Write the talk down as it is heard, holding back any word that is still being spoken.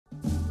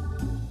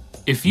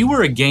If you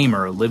were a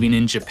gamer living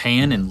in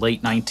Japan in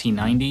late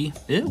 1990,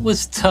 it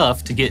was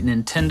tough to get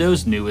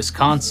Nintendo's newest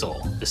console,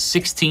 the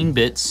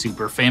 16-bit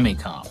Super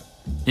Famicom.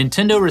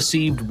 Nintendo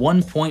received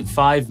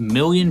 1.5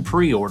 million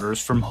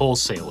pre-orders from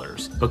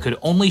wholesalers, but could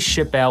only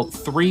ship out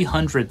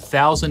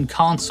 300,000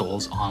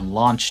 consoles on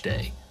launch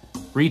day.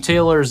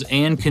 Retailers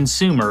and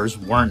consumers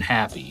weren't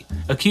happy,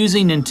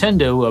 accusing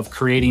Nintendo of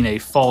creating a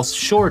false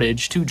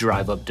shortage to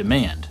drive up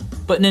demand.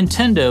 But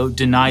Nintendo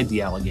denied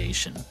the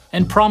allegation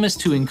and promised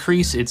to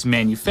increase its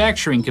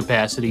manufacturing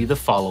capacity the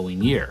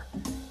following year.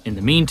 In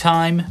the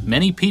meantime,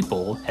 many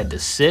people had to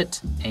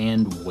sit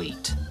and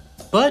wait.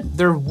 But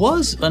there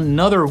was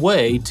another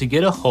way to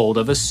get a hold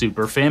of a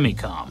Super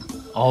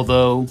Famicom,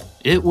 although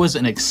it was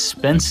an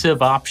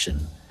expensive option.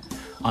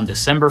 On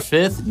December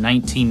 5th,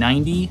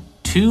 1990,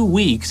 2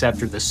 weeks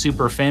after the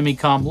Super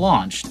Famicom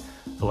launched,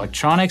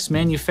 electronics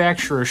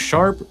manufacturer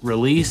Sharp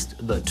released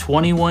the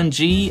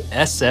 21G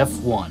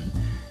SF1,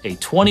 a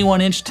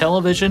 21-inch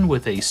television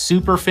with a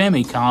Super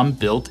Famicom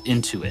built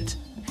into it.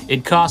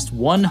 It cost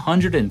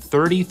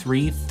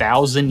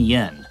 133,000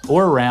 yen,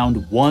 or around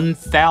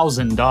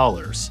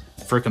 $1,000.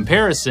 For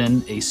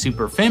comparison, a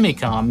Super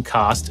Famicom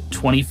cost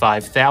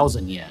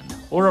 25,000 yen,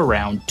 or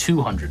around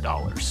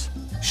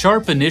 $200.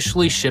 Sharp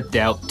initially shipped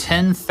out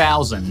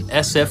 10,000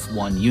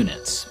 SF1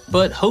 units,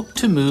 but hoped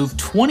to move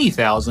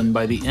 20,000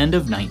 by the end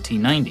of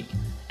 1990,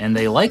 and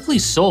they likely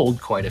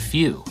sold quite a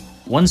few.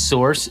 One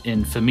source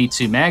in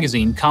Famitsu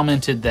magazine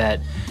commented that,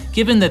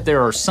 given that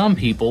there are some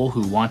people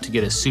who want to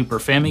get a Super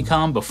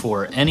Famicom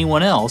before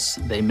anyone else,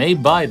 they may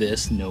buy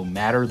this no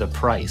matter the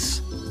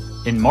price.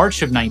 In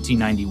March of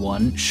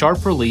 1991,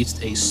 Sharp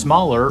released a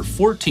smaller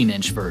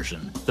 14-inch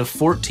version, the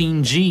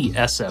 14G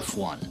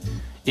SF1.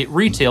 It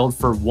retailed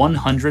for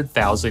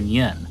 100,000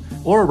 yen,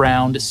 or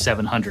around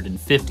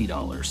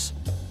 $750.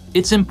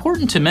 It's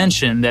important to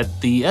mention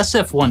that the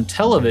SF1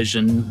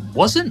 television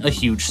wasn't a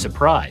huge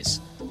surprise.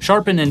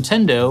 Sharp and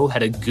Nintendo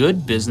had a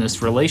good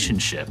business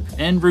relationship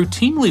and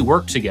routinely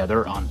worked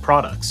together on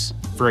products.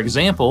 For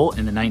example,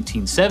 in the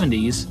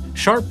 1970s,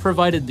 Sharp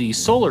provided the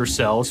solar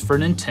cells for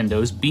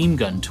Nintendo's beam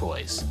gun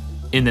toys.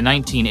 In the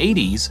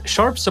 1980s,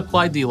 Sharp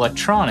supplied the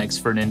electronics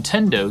for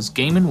Nintendo's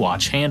Game &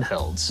 Watch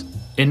handhelds.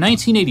 In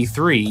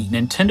 1983,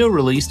 Nintendo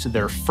released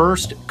their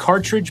first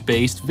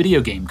cartridge-based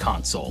video game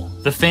console,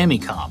 the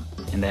Famicom.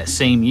 In that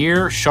same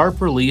year, Sharp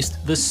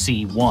released the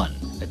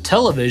C1, a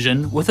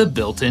television with a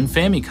built-in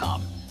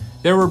Famicom.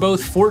 There were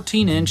both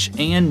 14-inch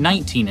and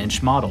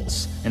 19-inch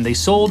models, and they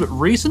sold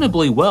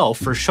reasonably well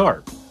for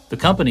Sharp. The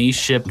company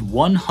shipped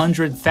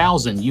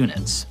 100,000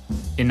 units.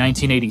 In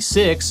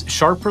 1986,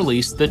 Sharp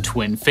released the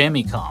Twin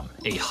Famicom,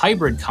 a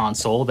hybrid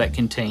console that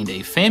contained a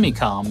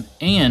Famicom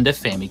and a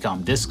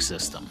Famicom Disk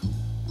System.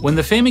 When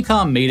the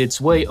Famicom made its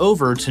way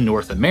over to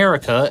North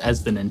America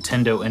as the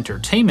Nintendo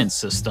Entertainment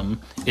System,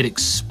 it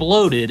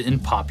exploded in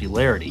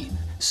popularity.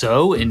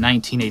 So, in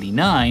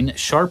 1989,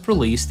 Sharp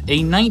released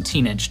a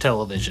 19-inch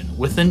television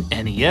with an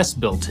NES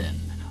built in,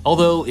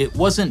 although it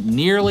wasn't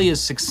nearly as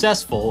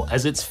successful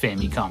as its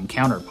Famicom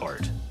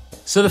counterpart.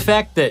 So the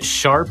fact that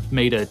Sharp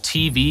made a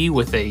TV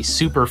with a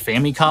Super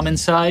Famicom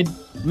inside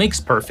makes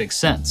perfect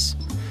sense.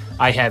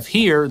 I have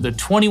here the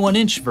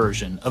 21-inch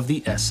version of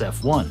the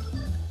SF1.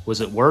 Was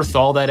it worth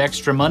all that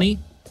extra money?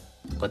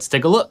 Let's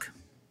take a look.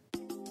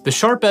 The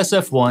Sharp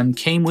SF1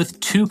 came with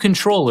 2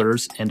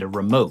 controllers and a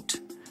remote.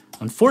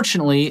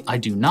 Unfortunately, I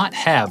do not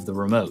have the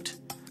remote.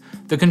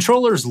 The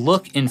controllers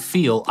look and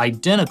feel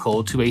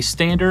identical to a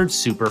standard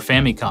Super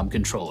Famicom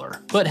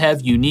controller, but have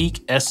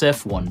unique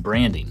SF1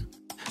 branding.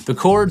 The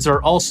cords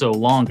are also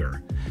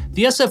longer.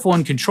 The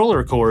SF1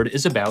 controller cord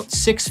is about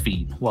 6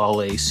 feet,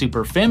 while a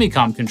Super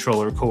Famicom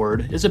controller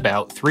cord is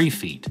about 3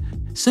 feet.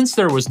 Since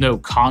there was no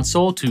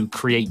console to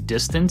create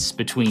distance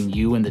between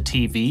you and the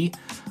TV,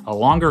 a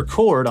longer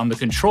cord on the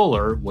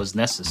controller was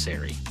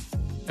necessary.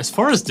 As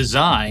far as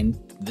design,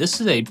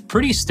 this is a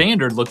pretty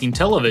standard looking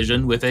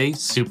television with a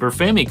Super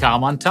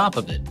Famicom on top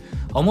of it,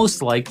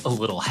 almost like a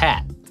little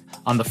hat.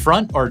 On the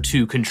front are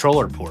 2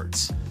 controller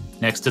ports.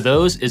 Next to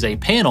those is a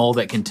panel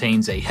that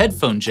contains a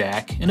headphone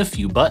jack and a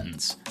few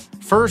buttons.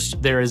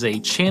 First, there is a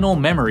channel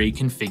memory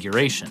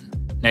configuration.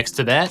 Next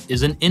to that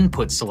is an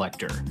input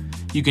selector.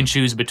 You can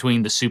choose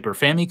between the Super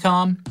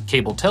Famicom,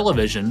 cable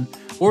television,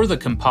 or the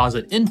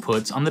composite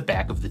inputs on the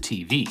back of the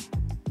TV.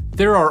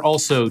 There are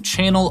also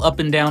channel up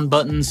and down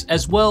buttons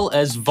as well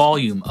as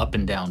volume up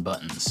and down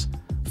buttons.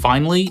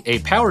 Finally, a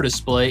power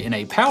display and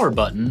a power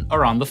button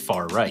are on the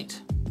far right.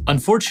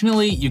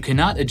 Unfortunately, you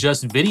cannot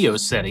adjust video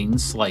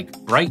settings like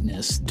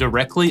brightness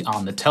directly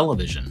on the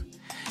television.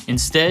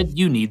 Instead,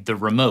 you need the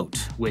remote,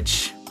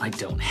 which I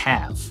don't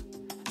have.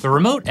 The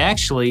remote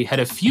actually had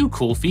a few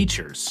cool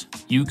features.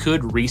 You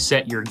could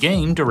reset your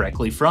game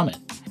directly from it.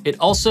 It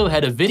also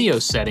had a video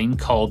setting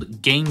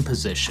called Game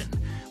Position,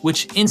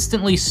 which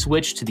instantly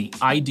switched to the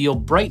ideal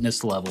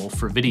brightness level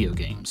for video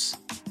games.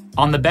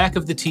 On the back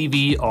of the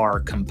TV are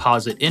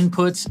composite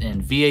inputs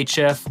and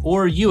VHF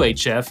or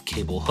UHF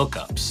cable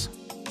hookups.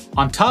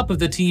 On top of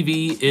the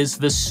TV is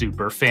the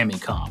Super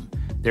Famicom.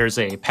 There's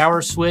a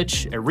power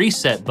switch, a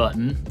reset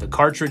button, the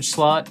cartridge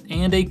slot,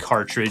 and a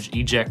cartridge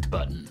eject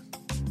button.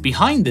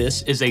 Behind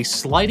this is a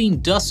sliding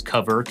dust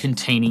cover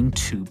containing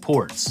 2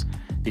 ports,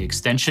 the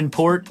extension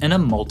port and a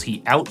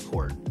multi-out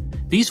port.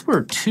 These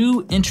were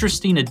 2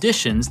 interesting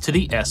additions to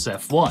the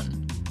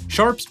SF1.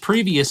 Sharp's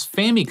previous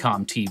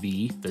Famicom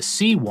TV, the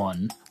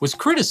C1, was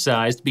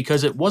criticized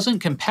because it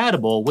wasn't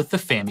compatible with the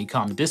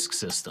Famicom disk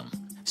system.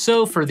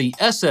 So for the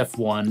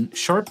SF1,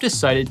 Sharp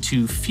decided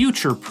to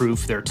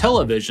future-proof their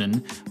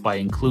television by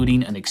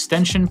including an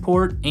extension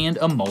port and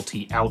a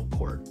multi-out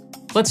port.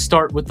 Let's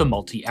start with the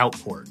multi-out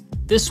port.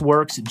 This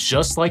works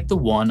just like the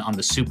one on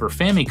the Super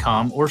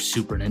Famicom or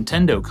Super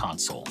Nintendo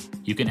console.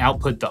 You can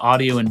output the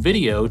audio and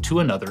video to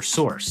another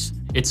source.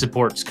 It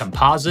supports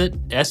composite,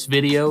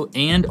 S-video,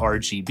 and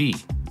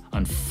RGB.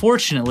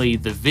 Unfortunately,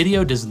 the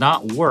video does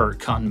not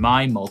work on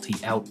my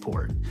multi-out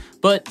port,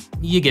 but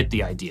you get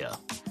the idea.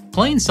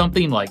 Playing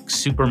something like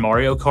Super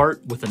Mario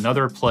Kart with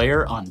another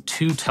player on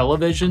 2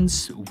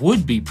 televisions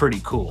would be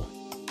pretty cool.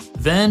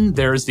 Then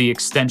there's the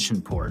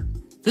extension port.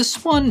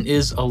 This one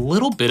is a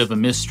little bit of a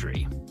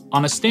mystery.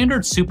 On a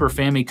standard Super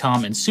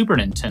Famicom and Super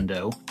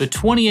Nintendo, the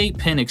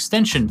 28-pin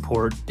extension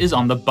port is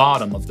on the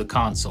bottom of the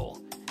console.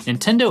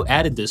 Nintendo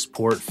added this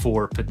port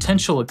for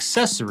potential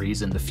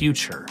accessories in the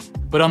future.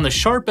 But on the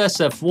Sharp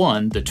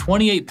SF1, the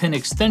 28-pin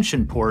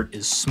extension port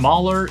is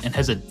smaller and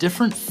has a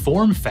different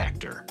form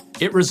factor.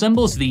 It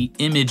resembles the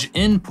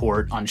image-in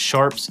port on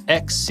Sharp's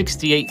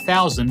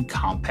X68000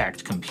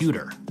 compact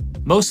computer.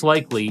 Most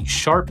likely,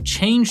 Sharp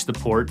changed the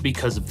port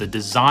because of the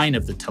design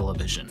of the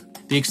television.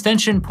 The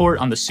extension port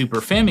on the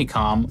Super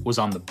Famicom was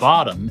on the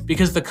bottom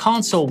because the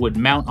console would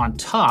mount on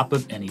top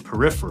of any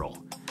peripheral.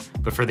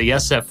 But for the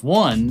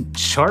SF1,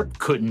 Sharp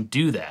couldn't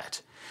do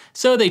that.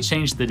 So they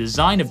changed the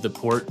design of the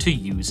port to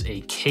use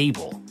a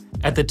cable.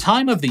 At the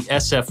time of the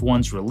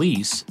SF1's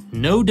release,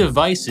 no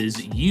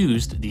devices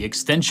used the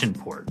extension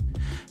port.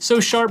 So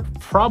Sharp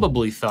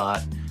probably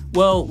thought,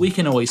 well, we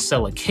can always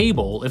sell a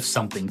cable if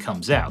something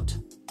comes out.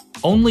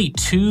 Only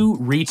 2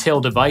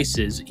 retail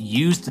devices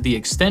used the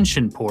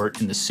extension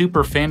port in the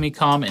Super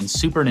Famicom and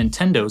Super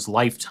Nintendo's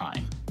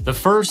lifetime. The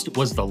first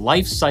was the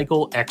Life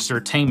Cycle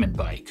Exertainment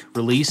Bike,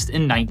 released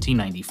in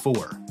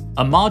 1994.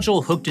 A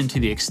module hooked into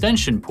the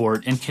extension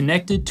port and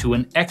connected to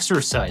an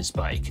exercise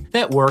bike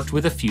that worked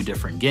with a few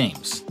different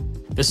games.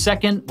 The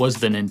second was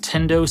the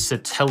Nintendo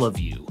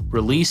Satellaview,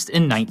 released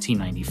in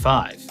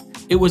 1995.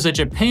 It was a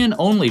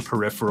Japan-only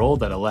peripheral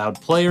that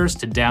allowed players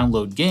to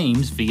download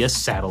games via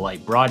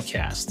satellite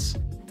broadcasts.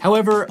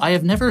 However, I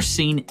have never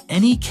seen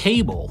any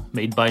cable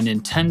made by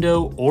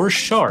Nintendo or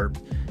Sharp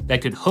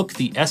that could hook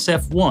the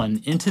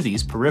SF1 into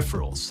these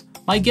peripherals.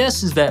 My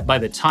guess is that by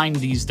the time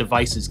these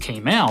devices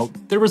came out,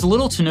 there was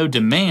little to no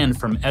demand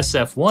from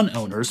SF1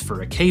 owners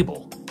for a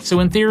cable.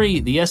 So in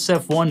theory, the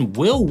SF1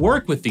 will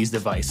work with these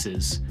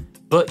devices,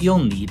 but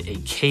you'll need a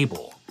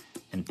cable,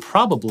 and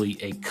probably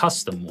a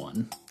custom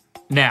one.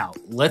 Now,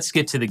 let's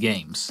get to the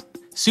games.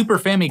 Super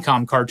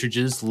Famicom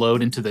cartridges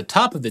load into the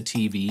top of the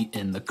TV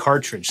in the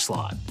cartridge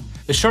slot.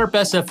 The Sharp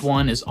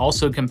SF1 is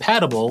also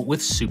compatible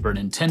with Super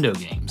Nintendo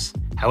games.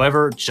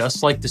 However,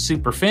 just like the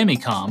Super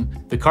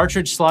Famicom, the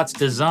cartridge slot's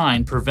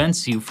design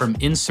prevents you from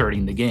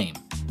inserting the game.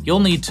 You'll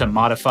need to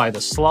modify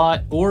the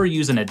slot or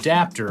use an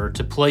adapter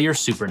to play your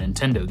Super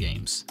Nintendo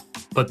games.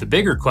 But the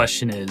bigger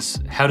question is,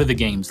 how do the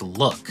games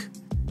look?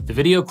 The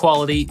video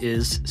quality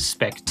is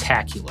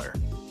spectacular.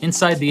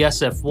 Inside the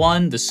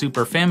SF1, the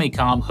Super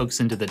Famicom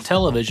hooks into the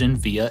television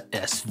via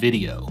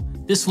S-video.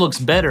 This looks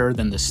better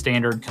than the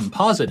standard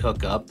composite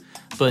hookup,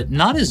 but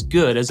not as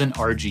good as an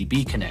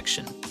RGB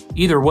connection.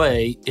 Either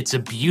way, it's a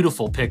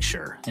beautiful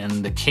picture,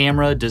 and the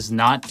camera does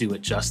not do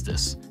it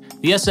justice.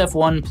 The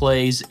SF1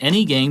 plays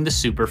any game the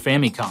Super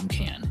Famicom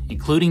can,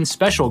 including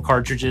special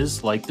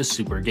cartridges like the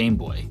Super Game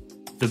Boy.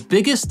 The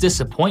biggest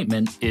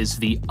disappointment is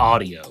the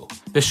audio.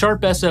 The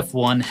Sharp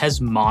SF1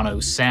 has mono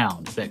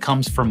sound that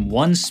comes from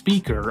one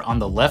speaker on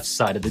the left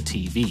side of the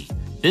TV.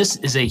 This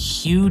is a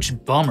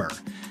huge bummer,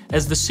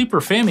 as the Super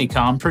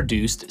Famicom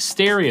produced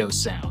stereo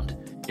sound.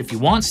 If you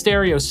want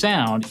stereo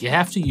sound, you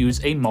have to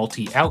use a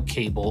multi-out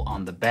cable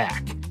on the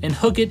back and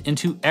hook it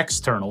into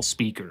external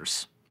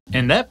speakers.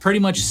 And that pretty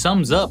much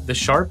sums up the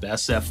Sharp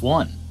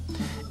SF1.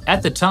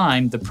 At the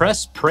time, the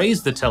press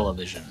praised the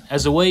television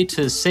as a way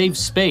to save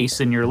space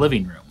in your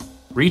living room.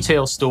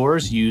 Retail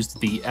stores used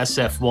the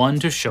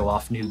SF1 to show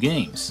off new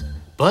games,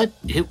 but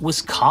it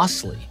was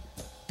costly.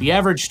 The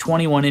average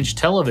 21-inch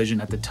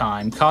television at the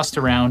time cost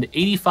around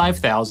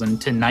 85,000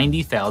 to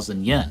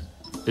 90,000 yen.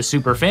 The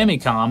Super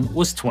Famicom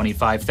was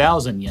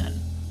 25,000 yen.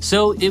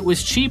 So it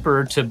was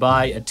cheaper to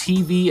buy a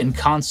TV and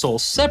console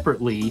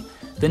separately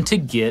than to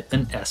get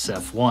an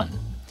SF1.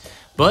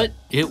 But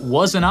it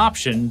was an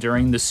option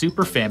during the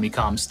Super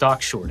Famicom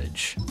stock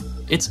shortage.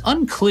 It's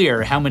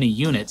unclear how many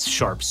units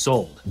Sharp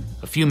sold.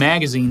 A few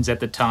magazines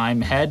at the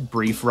time had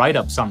brief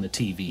write-ups on the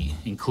TV,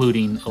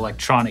 including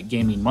Electronic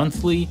Gaming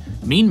Monthly,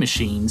 Mean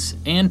Machines,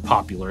 and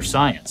Popular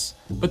Science.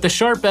 But the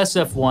Sharp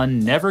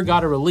SF1 never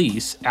got a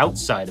release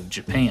outside of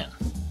Japan.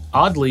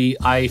 Oddly,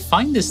 I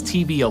find this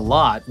TV a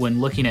lot when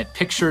looking at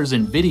pictures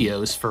and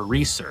videos for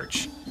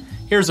research.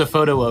 Here's a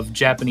photo of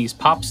Japanese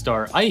pop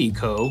star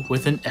Aiko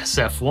with an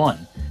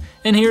SF1.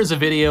 And here's a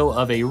video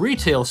of a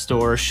retail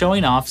store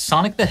showing off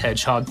Sonic the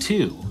Hedgehog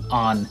 2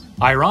 on,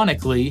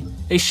 ironically,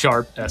 a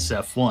Sharp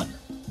SF1.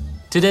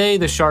 Today,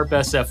 the Sharp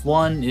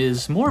SF1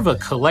 is more of a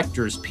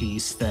collector's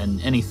piece than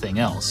anything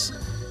else.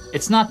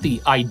 It's not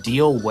the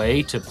ideal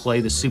way to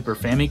play the Super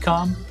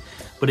Famicom,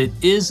 but it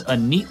is a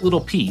neat little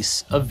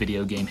piece of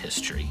video game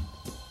history.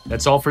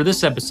 That's all for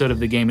this episode of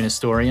The Gaming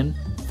Historian.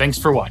 Thanks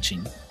for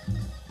watching.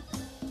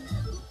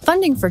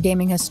 Funding for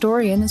Gaming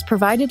Historian is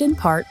provided in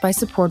part by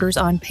supporters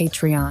on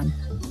Patreon.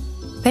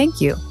 Thank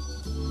you.